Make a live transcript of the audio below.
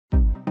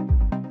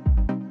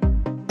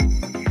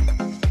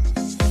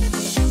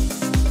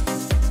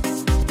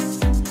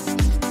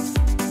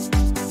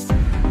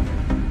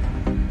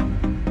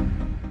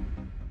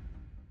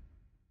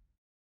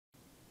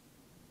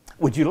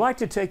Would you like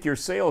to take your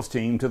sales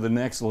team to the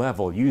next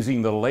level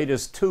using the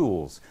latest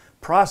tools,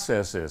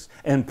 processes,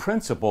 and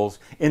principles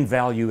in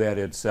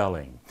value-added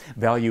selling?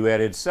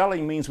 Value-added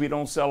selling means we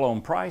don't sell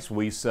on price,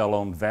 we sell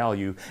on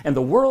value. And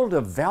the world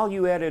of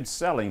value-added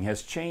selling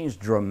has changed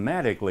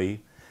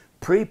dramatically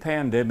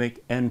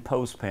pre-pandemic and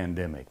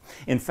post-pandemic.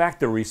 In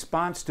fact, the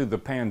response to the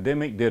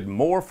pandemic did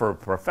more for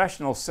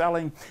professional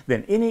selling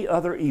than any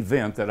other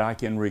event that I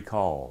can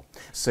recall.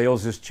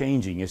 Sales is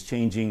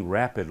changing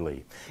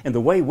rapidly. And the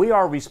way we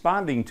are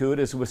responding to it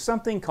is with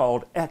something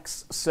called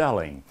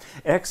EXselling.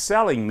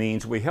 EXselling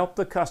means we help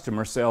the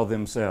customer sell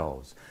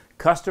themselves.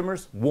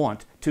 Customers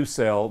want to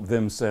sell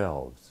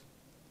themselves.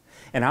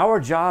 And our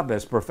job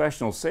as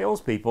professional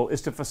salespeople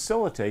is to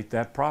facilitate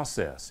that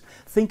process.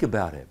 Think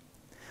about it.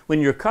 When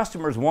your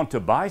customers want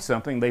to buy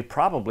something, they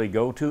probably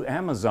go to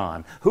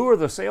Amazon. Who are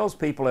the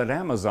salespeople at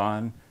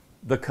Amazon?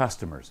 The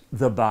customers,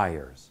 the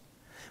buyers.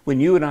 When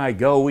you and I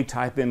go, we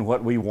type in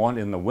what we want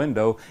in the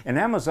window, and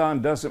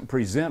Amazon doesn't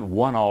present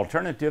one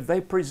alternative, they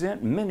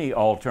present many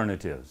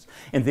alternatives.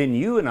 And then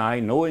you and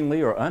I,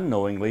 knowingly or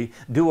unknowingly,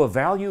 do a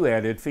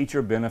value-added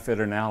feature-benefit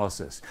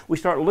analysis. We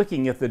start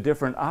looking at the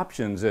different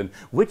options and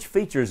which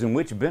features and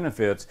which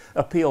benefits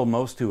appeal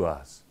most to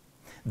us.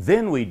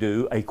 Then we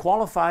do a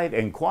qualified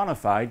and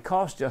quantified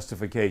cost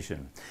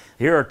justification.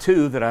 Here are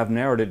two that I've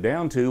narrowed it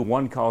down to.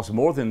 One costs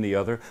more than the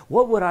other.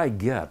 What would I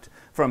get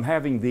from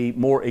having the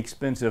more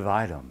expensive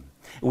item?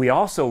 We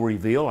also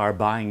reveal our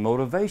buying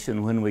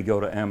motivation when we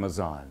go to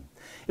Amazon.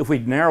 If we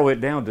narrow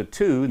it down to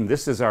two, and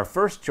this is our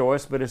first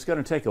choice, but it's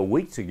going to take a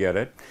week to get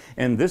it,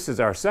 and this is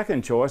our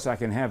second choice, I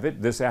can have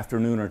it this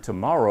afternoon or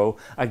tomorrow,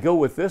 I go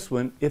with this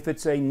one if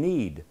it's a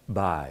need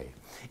buy.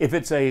 If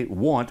it's a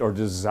want or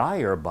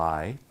desire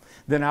buy,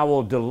 then I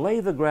will delay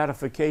the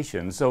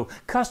gratification. So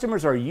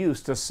customers are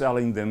used to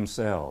selling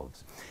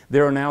themselves.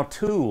 There are now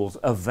tools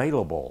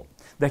available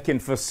that can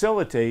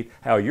facilitate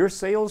how your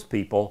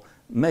salespeople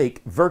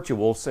make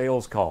virtual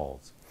sales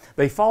calls.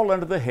 They fall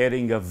under the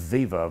heading of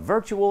VIVA,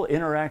 Virtual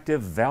Interactive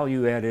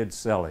Value-Added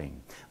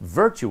Selling.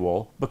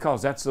 Virtual,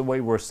 because that's the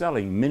way we're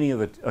selling many of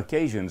the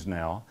occasions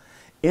now.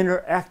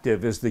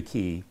 Interactive is the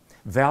key,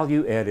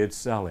 value-added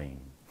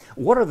selling.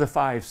 What are the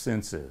 5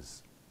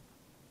 senses?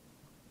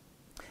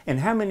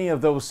 And how many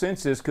of those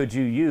senses could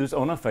you use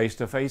on a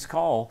face-to-face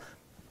call?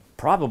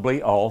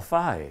 Probably all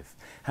 5.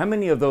 How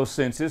many of those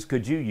senses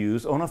could you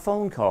use on a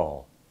phone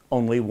call?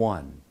 Only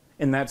 1.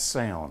 And that's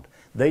sound.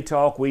 They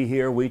talk, we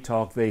hear, we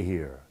talk, they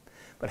hear.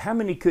 But how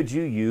many could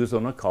you use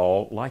on a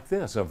call like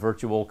this, a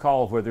virtual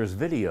call where there's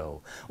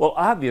video? Well,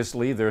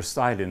 obviously there's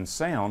sight and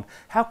sound.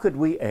 How could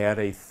we add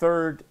a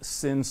third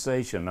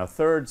sensation, a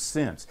third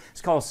sense?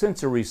 It's called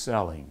sensory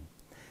selling.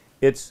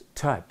 It's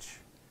touch.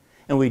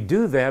 And we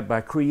do that by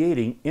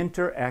creating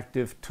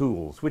interactive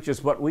tools, which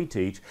is what we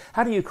teach.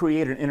 How do you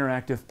create an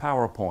interactive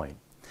PowerPoint,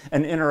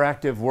 an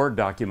interactive Word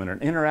document, an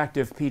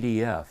interactive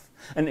PDF,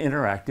 an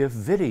interactive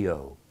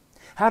video?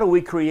 How do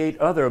we create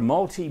other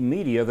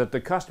multimedia that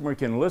the customer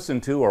can listen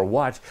to or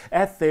watch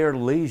at their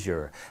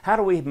leisure? How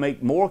do we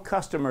make more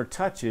customer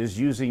touches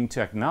using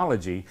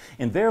technology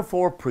and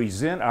therefore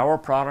present our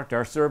product,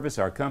 our service,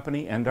 our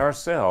company, and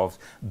ourselves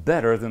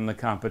better than the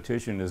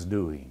competition is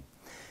doing?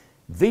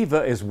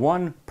 Viva is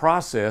one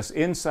process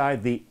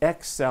inside the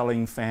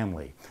EXselling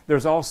family.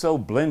 There's also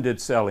blended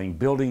selling,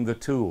 building the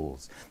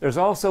tools. There's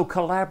also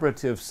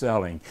collaborative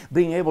selling,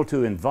 being able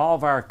to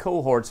involve our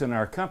cohorts in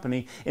our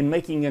company in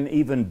making an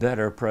even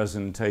better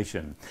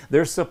presentation.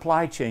 There's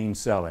supply chain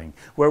selling,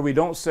 where we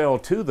don't sell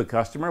to the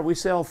customer, we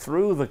sell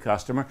through the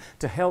customer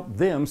to help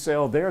them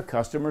sell their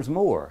customers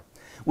more.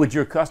 Would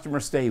your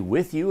customers stay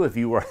with you if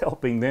you were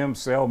helping them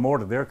sell more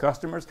to their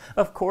customers?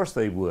 Of course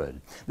they would.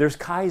 There's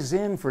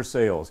Kaizen for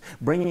sales,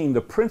 bringing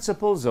the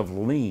principles of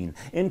lean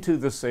into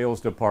the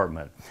sales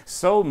department.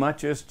 So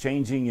much is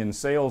changing in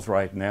sales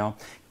right now.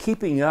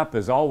 Keeping up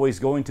is always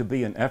going to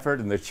be an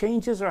effort, and the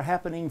changes are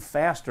happening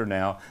faster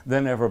now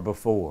than ever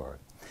before.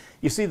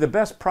 You see, the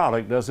best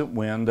product doesn't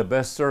win, the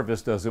best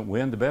service doesn't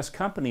win, the best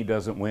company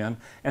doesn't win,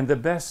 and the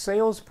best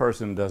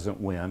salesperson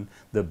doesn't win.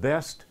 The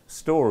best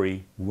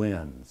story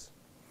wins.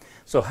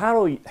 So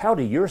how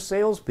do your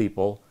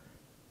salespeople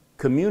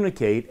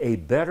communicate a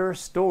better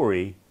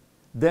story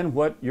than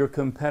what your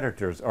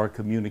competitors are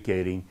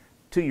communicating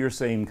to your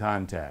same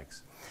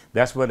contacts?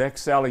 That's what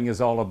EXselling is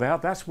all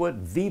about. That's what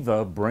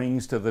Viva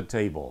brings to the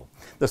table.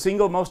 The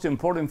single most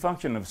important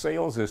function of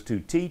sales is to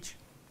teach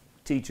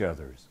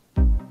others.